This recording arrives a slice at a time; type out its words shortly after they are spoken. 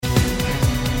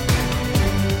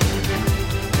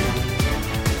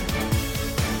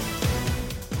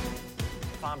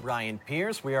Ryan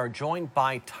Pierce. We are joined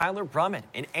by Tyler Brummett,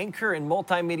 an anchor and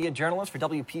multimedia journalist for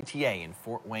WPTA in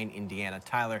Fort Wayne, Indiana.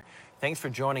 Tyler, thanks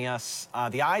for joining us.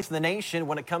 The eyes of the nation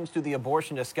when it comes to the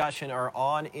abortion discussion are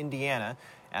on Indiana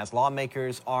as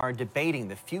lawmakers are debating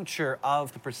the future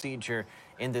of the procedure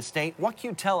in the state. What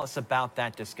can you tell us about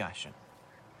that discussion?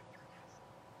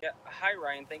 Yeah. Hi,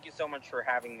 Ryan. Thank you so much for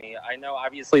having me. I know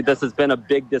obviously this has been a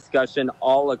big discussion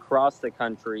all across the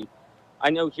country. I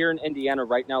know here in Indiana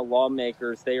right now,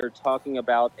 lawmakers, they are talking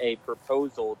about a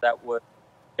proposal that would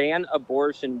ban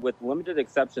abortion with limited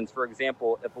exceptions. For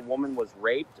example, if a woman was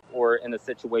raped or in a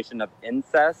situation of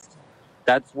incest,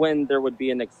 that's when there would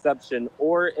be an exception,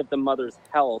 or if the mother's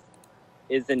health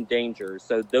is in danger.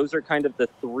 So those are kind of the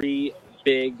three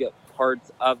big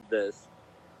parts of this.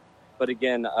 But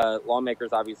again,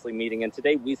 lawmakers obviously meeting. And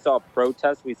today we saw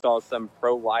protests. We saw some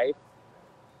pro-life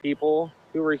people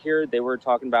who were here. They were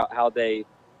talking about how they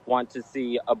want to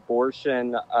see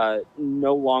abortion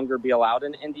no longer be allowed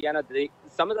in Indiana.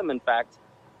 Some of them, in fact,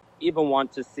 even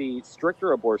want to see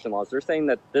stricter abortion laws. They're saying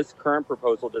that this current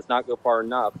proposal does not go far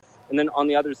enough. And then on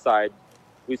the other side,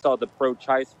 we saw the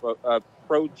pro-choice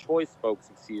folks,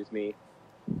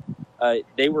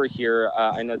 they were here.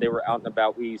 I know they were out and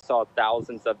about. We saw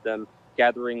thousands of them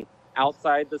gathering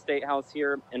outside the State House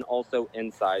here and also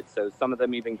inside. So some of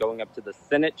them even going up to the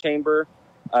Senate chamber,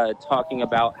 talking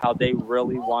about how they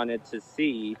really wanted to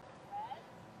see,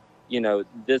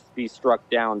 this be struck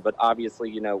down. But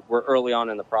obviously, we're early on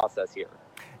in the process here.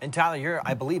 And Tyler, you're,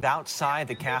 I believe, outside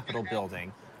the Capitol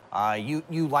building.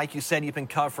 You, like you said, you've been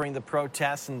covering the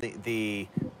protests and the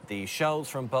shows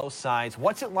from both sides.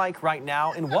 What's it like right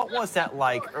now, and what was that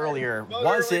like earlier?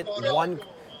 Was it one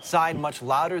side much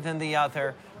louder than the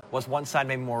other? Was one side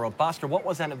maybe more robust, or what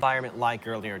was that environment like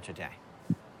earlier today?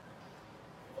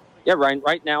 Yeah, Ryan,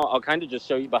 right now, I'll kind of just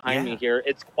show you behind me here.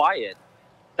 It's quiet.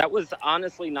 That was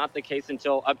honestly not the case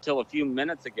up till a few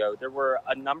minutes ago. There were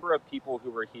a number of people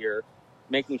who were here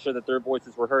making sure that their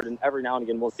voices were heard, and every now and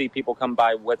again we'll see people come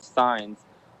by with signs.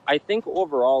 I think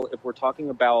overall, if we're talking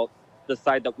about the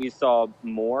side that we saw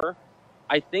more,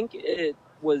 I think it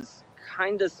was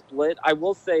kind of split. I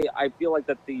will say I feel like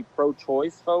that the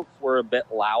pro-choice folks were a bit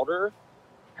louder.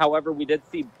 However, we did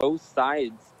see both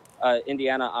sides.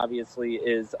 Indiana obviously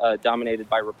is dominated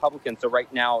by Republicans, so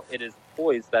right now it is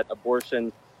poised that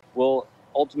abortion will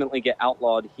ultimately get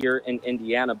outlawed here in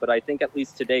Indiana. But I think at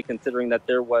least today, considering that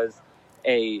there was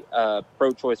a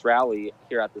pro-choice rally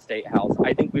here at the State House,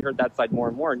 I think we heard that side more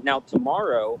and more. Now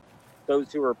tomorrow,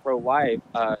 those who are pro-life,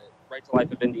 Right to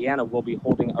Life of Indiana, will be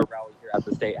holding a rally here at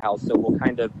the State House, so we'll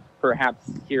kind of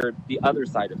perhaps hear the other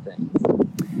side of things.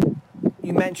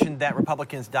 You mentioned that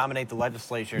Republicans dominate the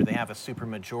legislature. They have a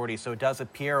supermajority, so it does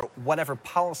appear whatever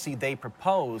policy they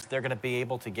propose, they're going to be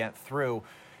able to get through.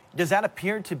 Does that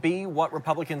appear to be what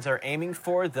Republicans are aiming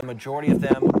for? The majority of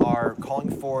them are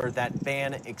calling for that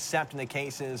ban, except in the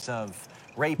cases of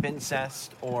rape,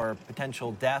 incest, or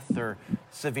potential death or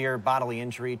severe bodily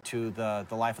injury to the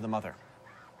life of the mother.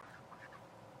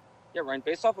 Yeah, Ryan,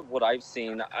 based off of what I've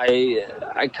seen,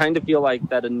 I kind of feel like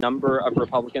that a number of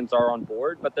Republicans are on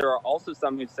board, but there are also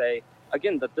some who say,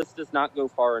 again, that this does not go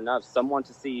far enough. Some want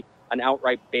to see an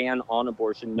outright ban on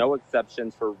abortion, no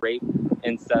exceptions for rape,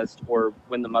 incest, or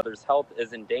when the mother's health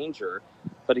is in danger.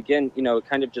 But again, it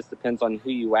kind of just depends on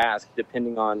who you ask,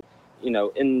 depending on,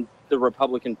 in the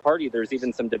Republican Party, there's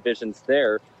even some divisions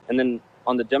there. And then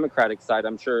on the Democratic side,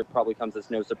 I'm sure it probably comes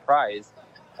as no surprise.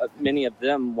 Many of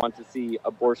them want to see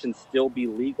abortion still be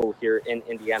legal here in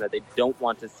Indiana. They don't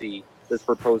want to see this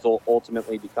proposal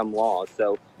ultimately become law.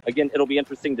 So again, it'll be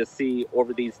interesting to see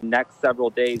over these next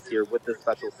several days here with this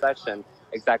special session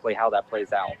exactly how that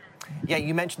plays out. Yeah,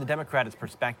 you mentioned the Democrats'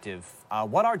 perspective.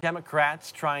 What are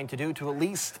Democrats trying to do to at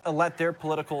least let their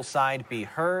political side be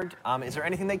heard? Is there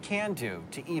anything they can do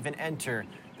to even enter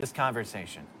this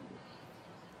conversation?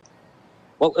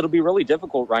 Well, it'll be really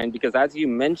difficult, Ryan, because as you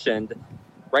mentioned,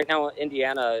 right now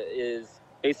Indiana is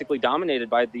basically dominated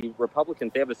by the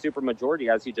Republicans. They have a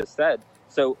supermajority, as you just said.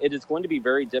 So it is going to be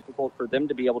very difficult for them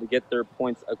to be able to get their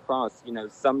points across.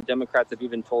 Some Democrats have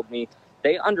even told me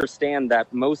they understand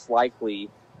that most likely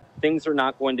things are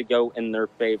not going to go in their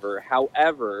favor.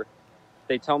 However,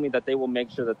 they tell me that they will make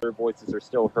sure that their voices are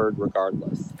still heard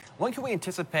regardless. When can we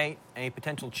anticipate a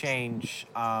potential change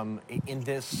in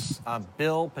this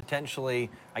bill? Potentially,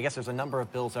 I guess there's a number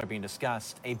of bills that are being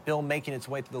discussed, a bill making its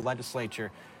way through the legislature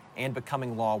and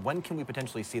becoming law. When can we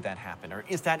potentially see that happen? Or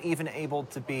is that even able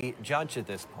to be judged at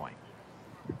this point?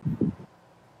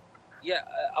 Yeah,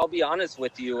 I'll be honest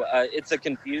with you. It's a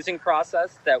confusing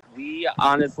process that we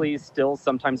honestly still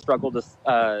sometimes struggle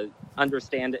to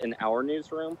understand in our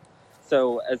newsroom.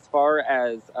 So as far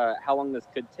as how long this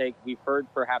could take, we've heard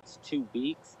perhaps 2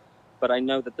 weeks, but I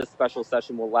know that this special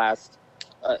session will last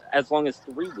as long as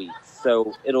 3 weeks.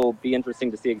 So it'll be interesting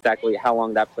to see exactly how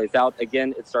long that plays out.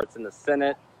 Again, it starts in the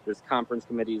Senate. There's conference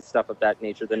committees, stuff of that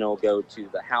nature. Then it'll go to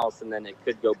the House, and then it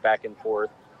could go back and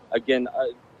forth. Again,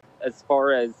 as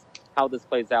far as how this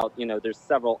plays out, there's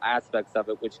several aspects of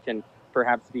it which can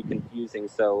perhaps be confusing.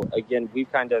 So again, we've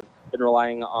kind of been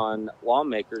relying on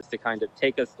lawmakers to kind of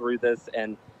take us through this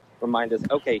and remind us,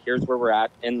 okay, here's where we're at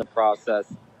in the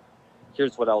process.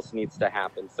 Here's what else needs to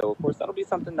happen. So of course, that'll be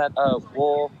something that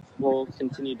we'll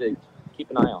continue to keep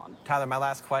an eye on. Tyler, my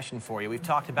last question for you. We've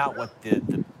talked about what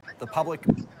the public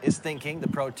is thinking, the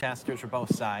protesters for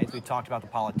both sides. We've talked about the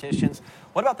politicians.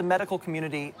 What about the medical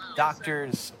community,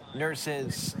 doctors,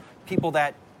 nurses, people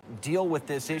that deal with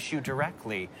this issue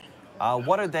directly?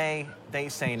 What are they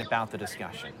saying about the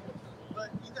discussion?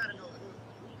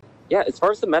 Yeah, as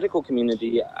far as the medical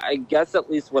community, I guess at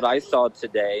least what I saw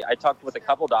today, I talked with a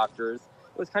couple doctors.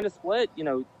 It was kind of split.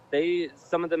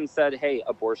 Some of them said, hey,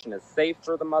 abortion is safe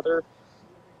for the mother.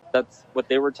 That's what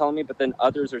they were telling me. But then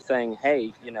others are saying,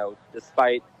 hey,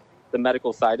 despite the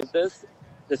medical side of this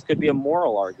could be a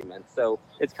moral argument. So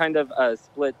it's kind of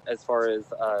split as far as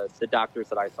the doctors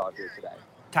that I saw here today.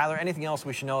 Tyler, anything else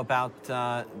we should know about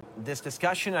this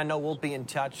discussion? I know we'll be in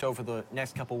touch over the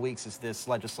next couple of weeks as this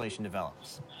legislation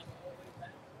develops.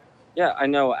 Yeah, I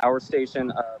know our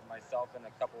station, myself and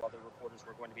a couple other reporters,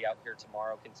 we're going to be out here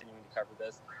tomorrow continuing to cover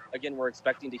this. Again, we're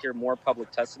expecting to hear more public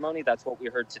testimony. That's what we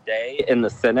heard today in the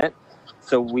Senate.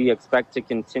 So we expect to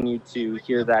continue to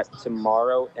hear that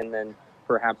tomorrow and then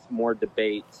perhaps more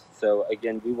debate. So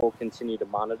again, we will continue to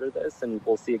monitor this and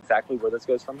we'll see exactly where this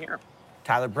goes from here.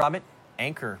 Tyler Brummitt,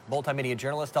 anchor, multimedia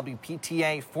journalist,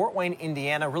 WPTA, Fort Wayne,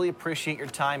 Indiana. Really appreciate your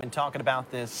time and talking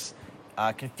about this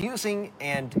confusing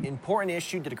and important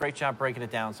issue. Did a great job breaking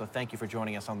it down. So thank you for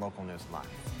joining us on Local News Live.